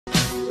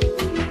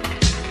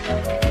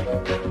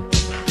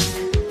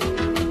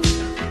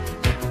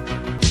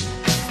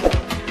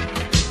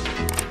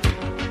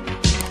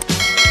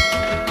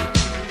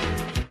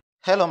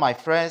Hello my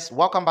friends,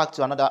 welcome back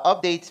to another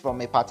update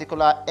from a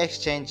particular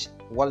exchange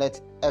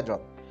wallet airdrop.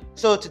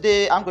 So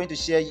today I'm going to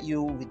share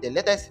you with the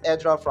latest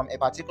airdrop from a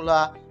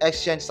particular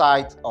exchange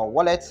site or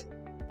wallet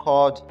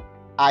called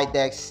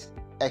IDAX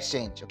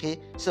exchange.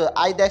 Okay, so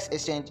IDAX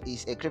exchange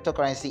is a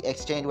cryptocurrency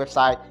exchange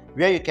website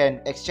where you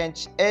can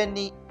exchange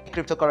any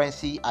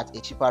cryptocurrency at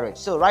a cheaper rate.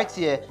 So right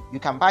here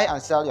you can buy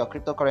and sell your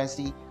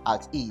cryptocurrency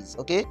at ease.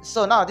 Okay,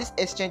 so now this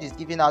exchange is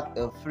giving out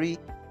a free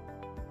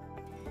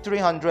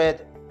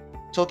 300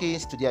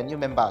 tokens to their new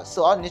members.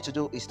 So all you need to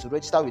do is to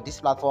register with this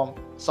platform,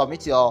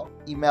 submit your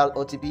email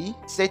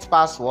OTP, set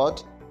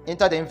password,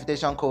 enter the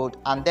invitation code,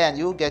 and then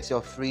you'll get your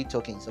free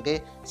tokens.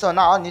 Okay, so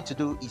now all you need to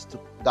do is to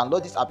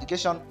download this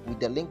application with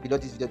the link below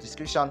this video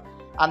description,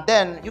 and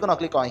then you're gonna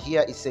click on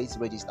here. It says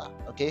register.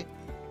 Okay,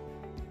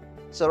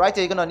 so right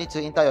here you're gonna need to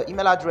enter your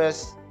email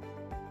address,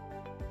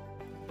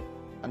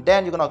 and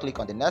then you're gonna click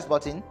on the next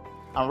button,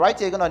 and right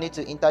here you're gonna need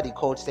to enter the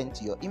code sent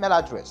to your email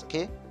address.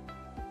 Okay,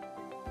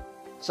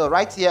 so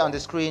right here on the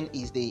screen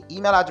is the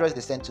email address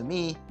they sent to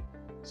me.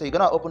 So you're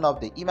gonna open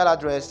up the email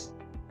address,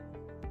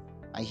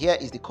 and here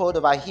is the code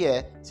over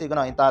here. So you're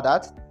gonna enter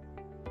that.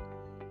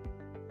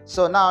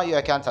 So now your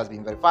account has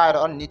been verified.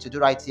 All you need to do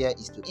right here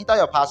is to enter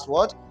your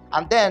password,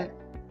 and then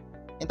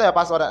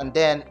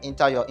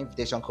enter your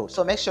invitation code.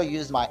 So make sure you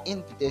use my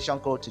invitation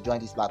code to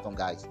join this platform,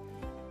 guys.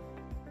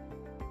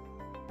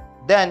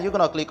 Then you're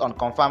gonna click on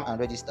confirm and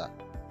register.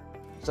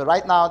 So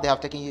right now they have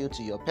taken you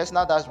to your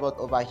personal dashboard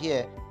over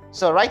here.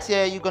 So right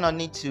here you're gonna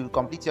need to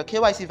complete your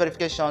KYC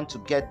verification to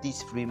get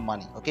this free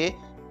money. Okay,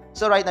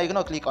 so right now you're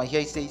gonna click on here.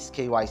 It says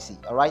KYC.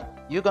 all right,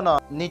 you're gonna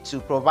need to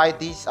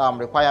provide this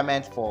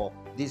requirement for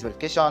this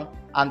verification,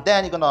 and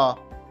then you're gonna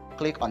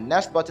click on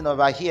next button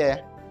over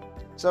here.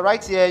 So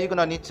right here you're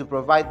gonna need to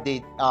provide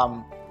the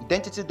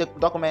identity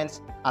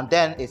documents and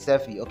then a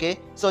selfie. Okay,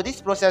 so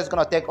this process is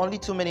gonna take only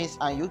 2 minutes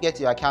and you get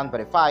your account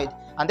verified,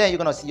 and then you're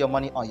gonna see your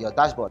money on your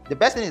dashboard. The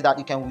best thing is that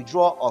you can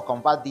withdraw or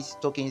convert these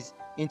tokens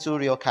into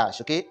real cash.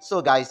 Okay,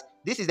 so guys,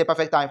 this is the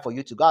perfect time for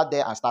you to go out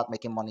there and start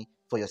making money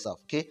for yourself.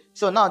 Okay,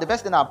 so now the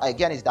best thing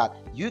again is that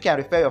you can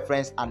refer your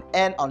friends and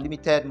earn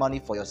unlimited money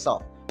for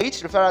yourself.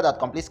 Each referral that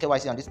completes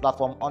KYC on this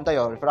platform under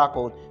your referral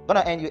code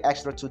gonna earn you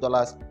extra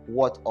 $2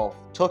 worth of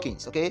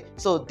tokens. Okay,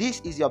 so this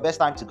is your best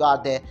time to go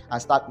out there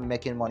and start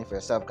making money for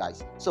yourself,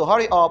 guys. So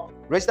hurry up,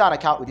 register an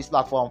account with this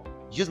platform,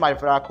 use my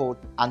referral code,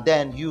 and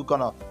then you're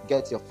gonna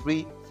get your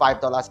free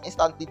 $5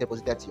 instantly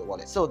deposited to your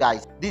wallet. So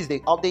guys, this is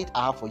the update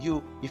I have for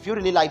you. If you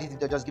really like this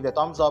video, just give it a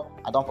thumbs up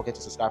and don't forget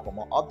to subscribe for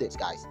more updates,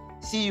 guys.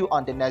 See you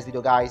on the next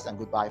video, guys, and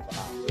goodbye for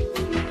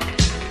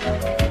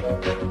now.